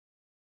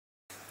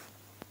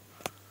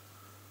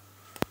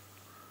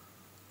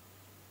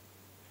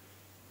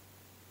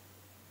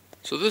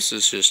So this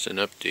is just an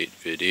update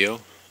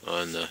video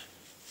on the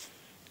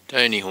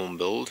tiny home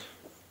build.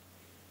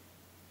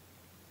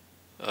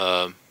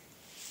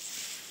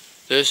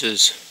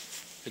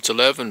 It's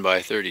 11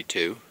 by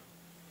 32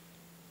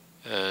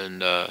 and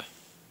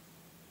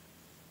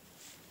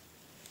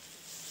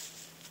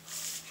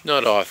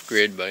not off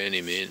grid by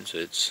any means.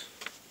 It's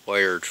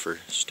wired for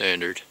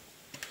standard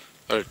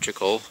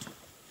electrical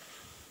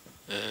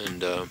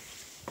and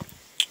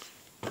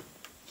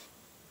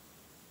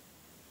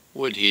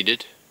wood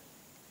heated,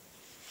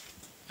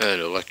 and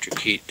electric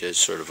heat as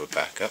sort of a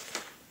backup.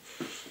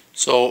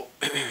 So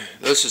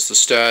this is the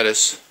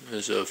status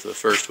as of the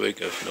first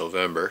week of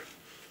November.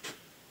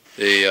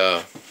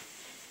 This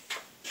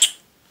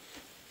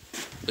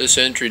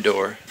entry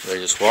door, I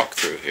just walked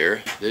through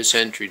here, this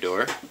entry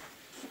door,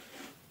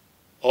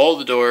 all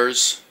the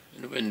doors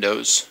and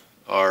windows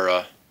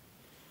are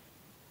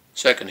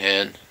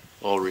secondhand,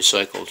 all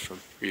recycled from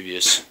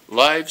previous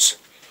lives.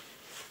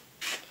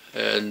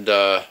 And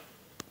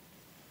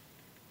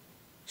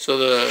so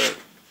the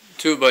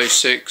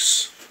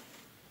 2x6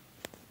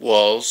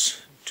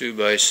 walls,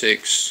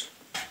 2x6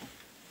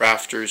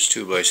 rafters,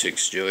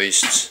 2x6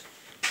 joists.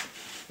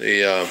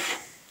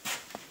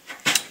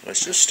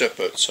 Let's just step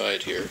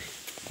outside here.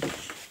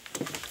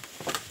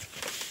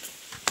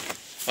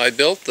 I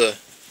built the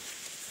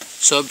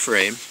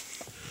subframe.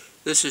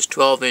 This is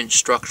 12-inch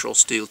structural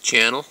steel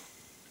channel,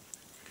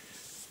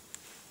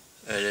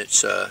 and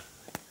it's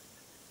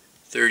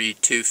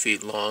 32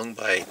 feet long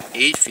by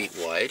 8 feet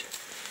wide.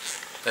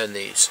 And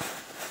these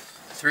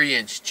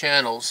 3-inch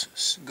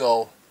channels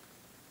go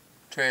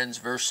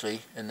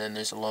transversely, and then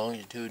there's a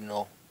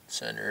longitudinal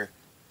center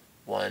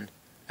one,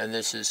 and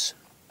this is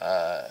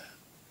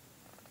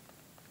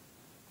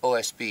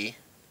OSB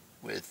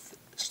with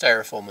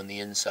styrofoam on the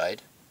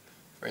inside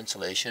for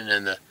insulation,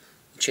 and the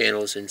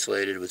channel is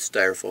insulated with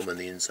styrofoam on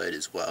the inside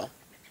as well.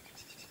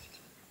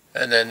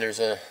 And then there's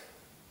a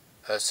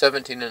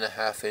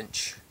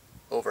 17.5-inch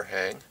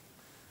overhang.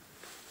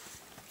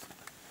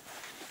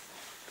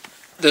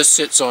 This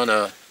sits on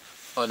a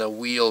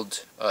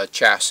wheeled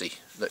chassis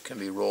that can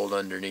be rolled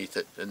underneath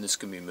it, and this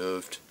can be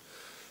moved.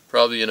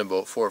 Probably in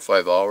about 4 or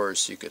 5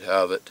 hours you could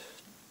have it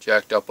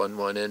jacked up on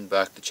one end,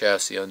 back the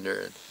chassis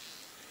under,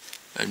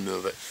 and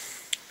move it.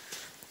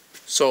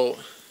 So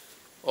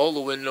all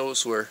the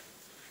windows were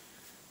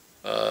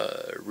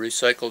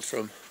recycled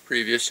from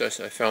previous.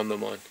 I found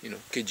them on,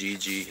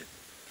 Kijiji.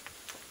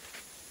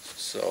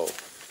 So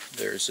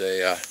there's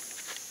a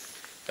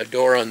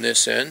door on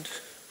this end.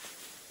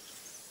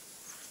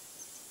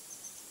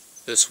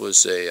 This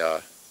was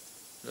another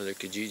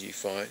Kijiji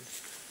find.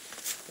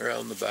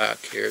 Around the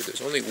back here, there's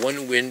only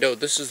one window.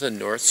 This is the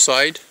north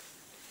side.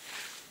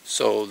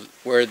 So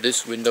where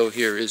this window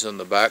here is on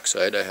the back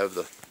side, I have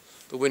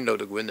the window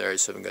to go in there. I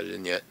just haven't got it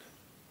in yet.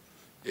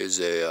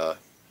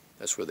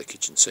 That's where the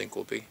kitchen sink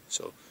will be.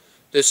 So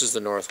this is the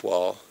north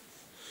wall,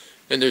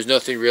 and there's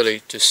nothing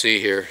really to see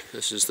here.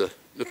 This is the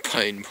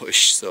pine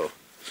bush. So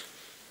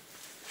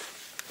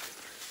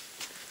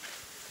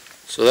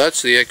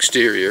that's the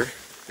exterior,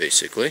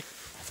 basically.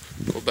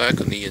 Go back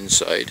on the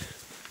inside,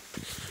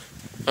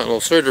 and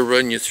I'll sort of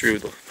run you through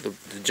the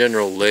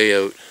general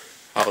layout,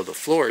 how the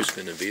floor is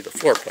going to be, the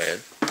floor plan.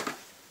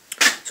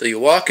 So you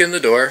walk in the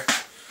door,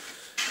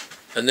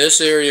 and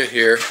this area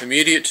here,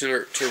 immediate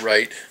to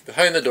right,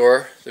 behind the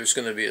door, there's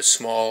going to be a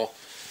small,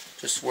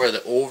 just where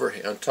the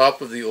overhang, on top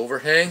of the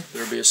overhang,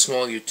 there'll be a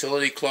small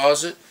utility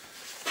closet,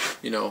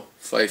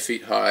 5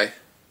 feet high,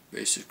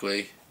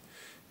 basically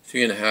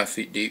 3.5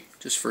 feet deep,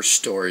 just for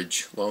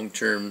storage,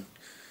 long-term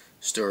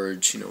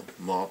storage,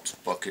 mops,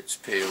 buckets,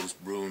 pails,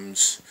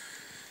 brooms.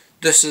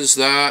 This is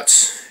that,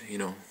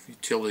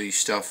 utility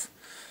stuff.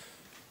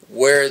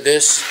 Where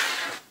this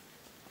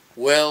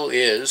well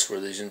is, where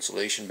these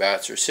insulation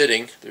bats are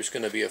sitting, there's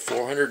going to be a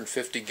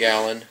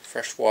 450-gallon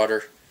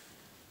freshwater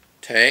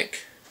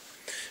tank.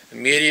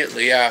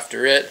 Immediately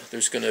after it,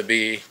 there's going to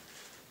be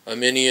a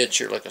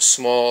miniature, like a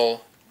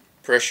small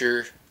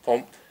pressure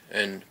pump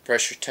and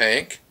pressure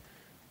tank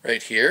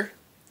right here.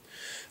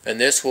 And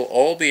this will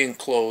all be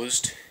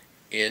enclosed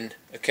in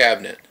a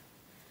cabinet.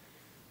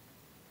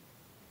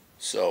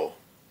 So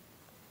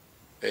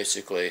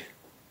basically,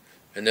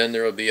 and then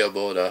there will be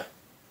about a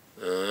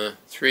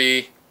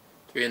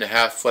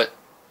 3.5 foot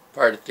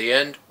part at the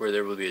end where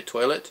there will be a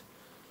toilet,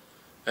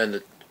 and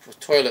the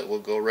toilet will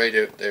go right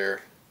out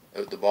there,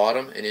 out the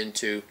bottom, and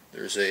into,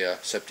 there's a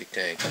septic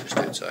tank just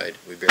outside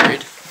we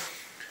buried.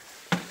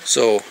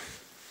 So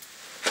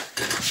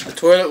the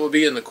toilet will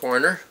be in the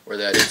corner where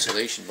that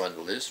insulation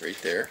bundle is, right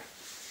there.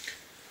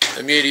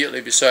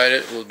 Immediately beside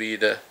it will be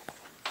the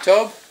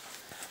tub.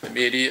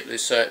 Immediately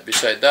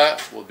beside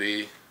that will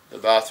be the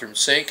bathroom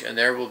sink, and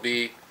there will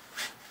be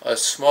a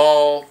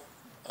small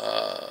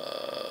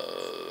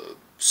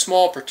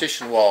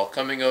partition wall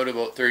coming out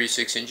about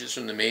 36 inches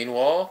from the main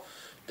wall.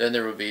 Then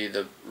there will be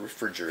the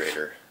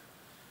refrigerator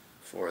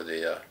for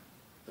the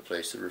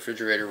place. The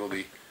refrigerator will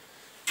be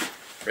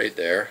right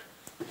there.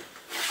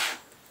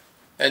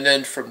 And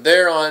then from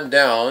there on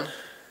down,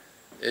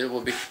 it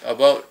will be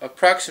about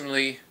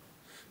approximately,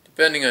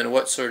 depending on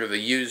what sort of a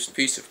used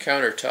piece of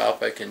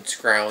countertop I can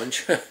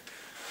scrounge,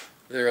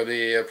 there will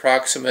be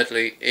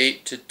approximately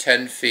 8 to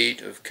 10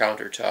 feet of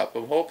countertop.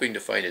 I'm hoping to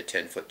find a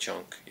 10-foot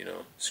chunk, you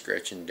know,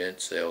 scratch and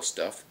dent sale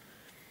stuff,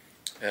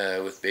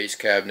 with base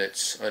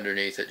cabinets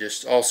underneath it,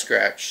 just all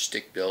scratch,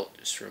 stick built,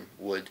 just from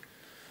wood.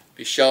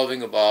 Be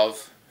shelving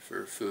above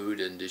for food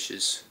and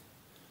dishes,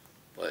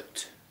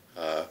 but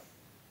I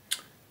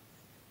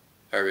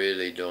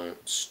really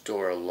don't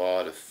store a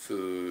lot of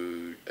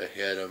food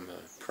ahead. I'm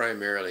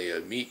primarily a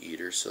meat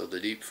eater, so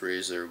the deep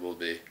freezer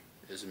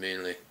is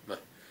mainly my.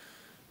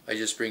 I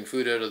just bring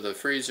food out of the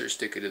freezer,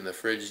 stick it in the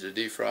fridge to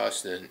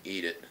defrost, and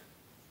eat it.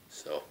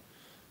 So,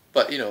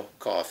 but you know,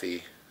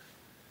 coffee,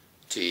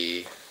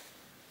 tea,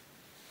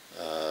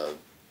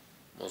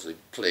 mostly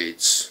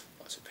plates,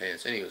 lots of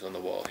pans. Anyways, on the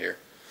wall here.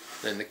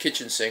 Then the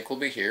kitchen sink will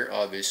be here,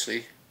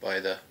 obviously,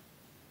 by the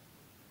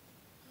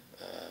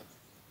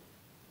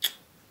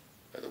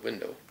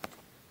window.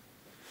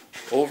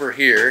 Over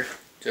here,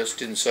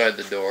 just inside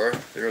the door,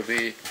 there will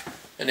be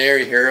an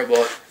area here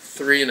about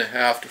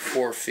 3.5 to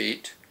 4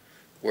 feet,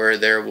 where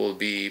there will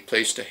be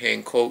place to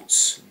hang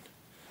coats,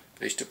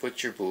 place to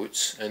put your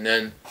boots, and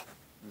then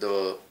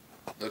the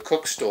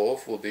cook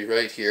stove will be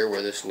right here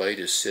where this light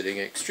is sitting,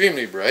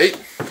 extremely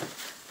bright.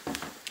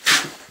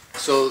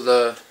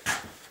 So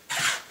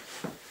I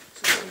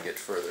can get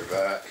further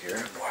back here.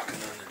 I'm walking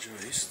on the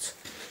joists.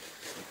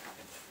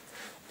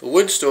 The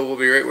wood stove will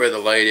be right where the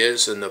light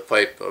is, and the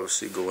pipe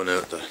obviously going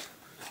out the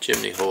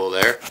chimney hole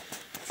there.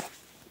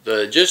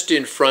 Just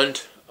in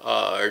front,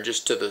 or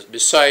just to the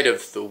beside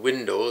of the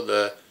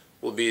window,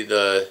 will be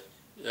the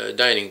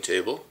dining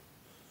table,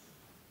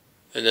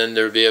 and then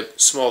there will be a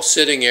small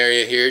sitting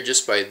area here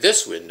just by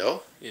this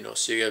window. You know,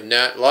 so you have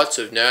lots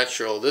of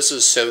natural. This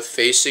is south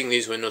facing.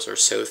 These windows are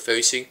south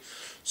facing,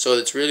 so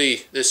it's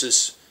really, this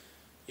is,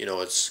 you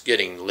know, it's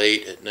getting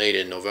late at night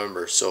in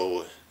November,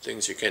 so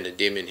things are kind of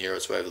dim in here.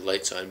 That's why I have the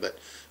lights on. But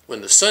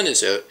when the sun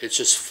is out, it's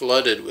just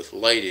flooded with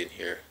light in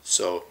here.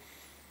 So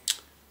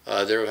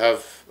there will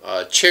have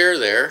a chair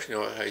there. You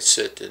know, I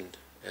sit and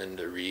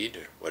read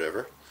or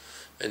whatever.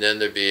 And then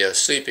there'll be a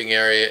sleeping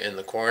area in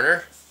the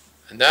corner.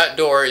 And that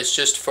door is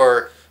just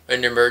for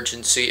an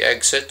emergency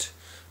exit.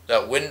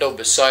 That window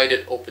beside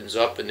it opens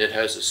up, and it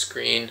has a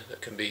screen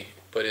that can be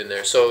put in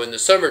there. So in the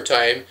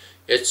summertime,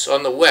 it's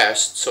on the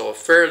west, so a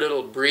fair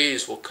little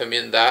breeze will come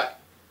in that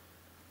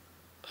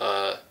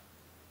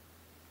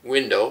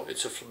window.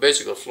 It's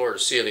basically a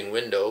floor-to-ceiling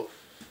window,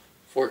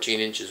 14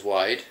 inches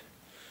wide.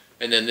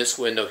 And then this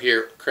window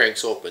here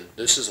cranks open.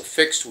 This is a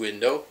fixed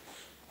window,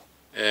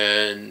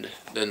 and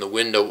then the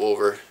window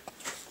over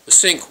the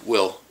sink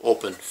will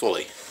open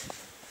fully.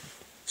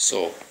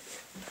 So,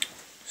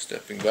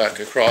 stepping back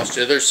across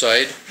the other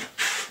side,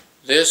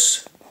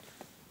 this,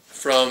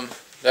 from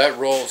that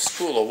roll of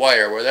spool of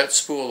wire, where that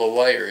spool of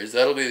wire is,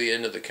 that'll be the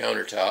end of the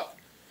countertop.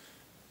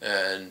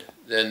 And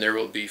then there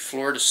will be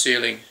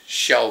floor-to-ceiling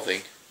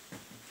shelving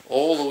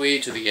all the way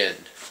to the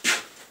end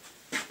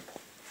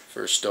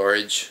for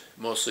storage,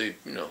 mostly,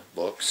 you know,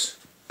 books.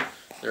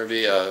 There'll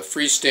be a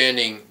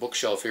freestanding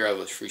bookshelf here. I have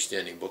a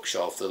freestanding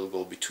bookshelf that'll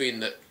go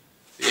between the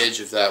edge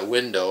of that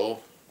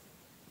window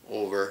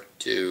over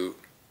to,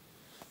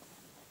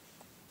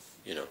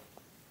 you know,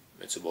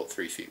 it's about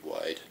 3 feet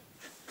wide,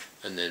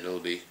 and then it'll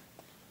be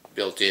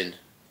built in,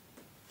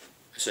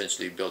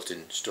 essentially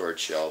built-in storage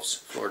shelves,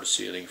 floor to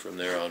ceiling from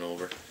there on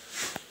over.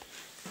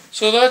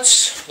 So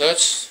that's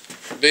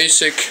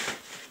basic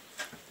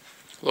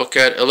look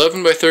at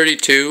 11 by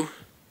 32,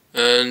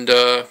 and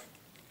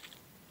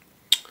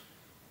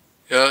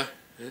yeah,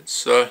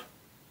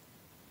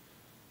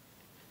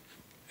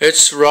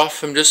 it's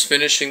rough. I'm just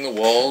finishing the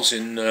walls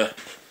in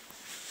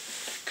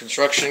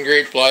construction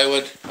grade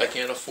plywood. I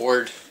can't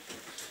afford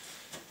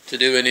to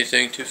do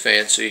anything too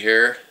fancy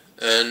here,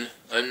 and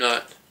I'm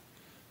not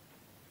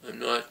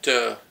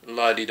a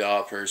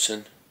la-di-da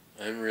person.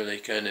 I'm really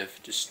kind of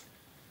just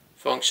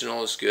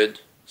functional is good.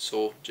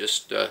 So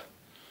just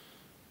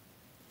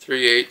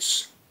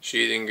 3/8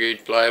 sheathing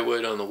grade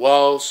plywood on the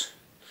walls.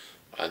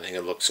 I think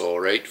it looks all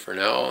right for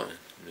now.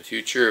 In the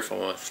future, if I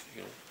want to,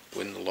 you know,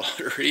 win the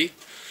lottery,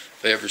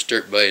 if I ever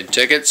start buying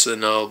tickets,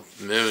 then I'll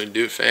maybe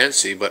do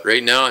fancy. But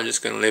right now, I'm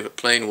just going to leave it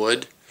plain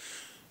wood.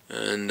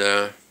 And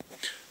the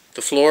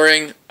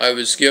flooring, I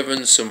was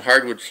given some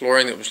hardwood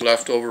flooring that was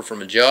left over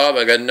from a job.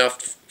 I got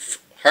enough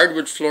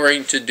hardwood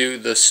flooring to do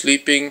the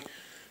sleeping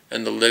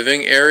and the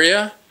living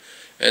area,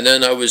 and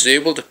then I was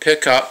able to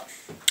pick up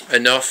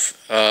enough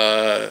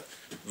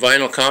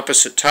vinyl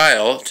composite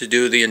tile to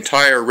do the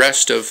entire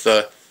rest of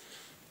the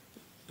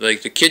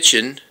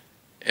kitchen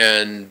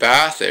and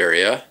bath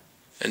area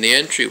and the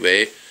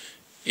entryway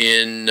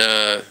in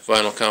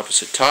vinyl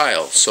composite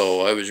tile.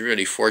 So I was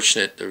really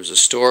fortunate. There was a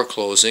store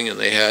closing, and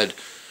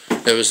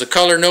it was the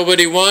color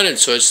nobody wanted,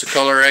 so it's the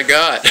color I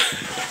got.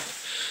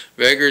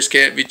 Beggars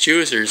can't be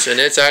choosers, and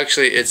it's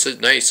a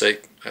nice, I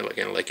kind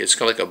of like it. It's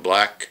kind of like a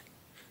black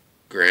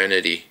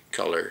granite-y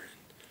color,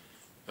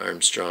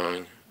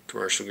 Armstrong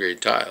commercial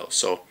grade tile.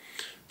 So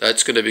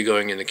That's going to be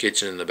going in the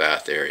kitchen and the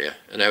bath area.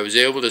 And I was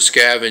able to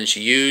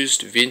scavenge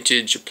used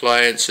vintage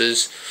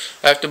appliances.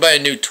 I have to buy a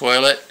new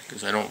toilet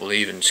because I don't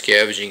believe in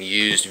scavenging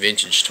used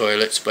vintage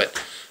toilets,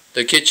 but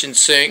the kitchen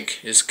sink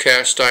is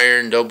cast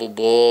iron, double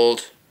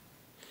bowled,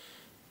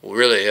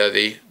 really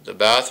heavy. The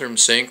bathroom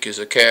sink is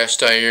a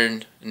cast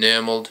iron,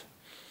 enameled.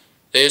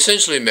 They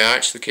essentially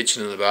match the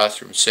kitchen and the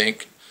bathroom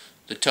sink.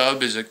 The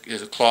tub is a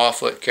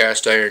clawfoot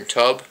cast iron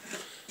tub,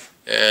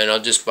 and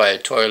I'll just buy a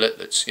toilet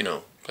that's, you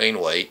know, plain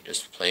white,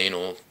 just a plain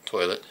old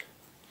toilet.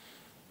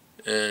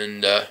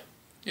 And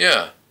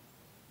yeah,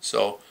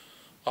 so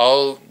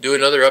I'll do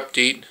another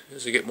update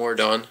as I get more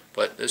done,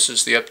 but this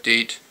is the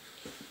update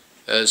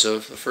as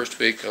of the first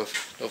week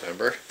of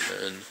November,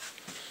 and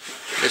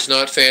it's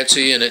not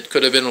fancy, and it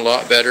could have been a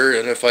lot better,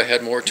 and if I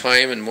had more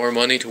time and more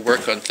money to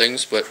work on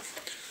things, but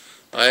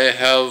I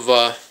have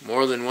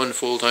more than one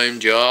full-time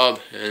job,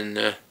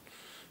 and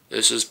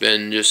this has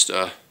been just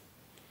a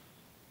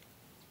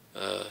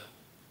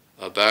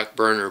back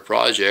burner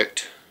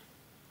project,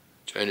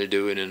 trying to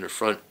do it in a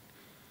front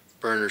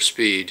burner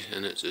speed,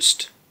 and it's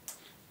just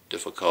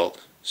difficult.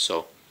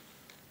 So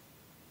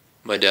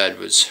my dad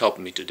was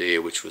helping me today,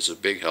 which was a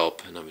big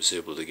help, and I was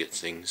able to get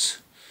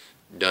things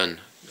done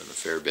a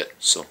fair bit.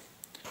 So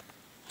I'll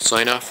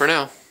sign off for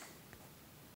now.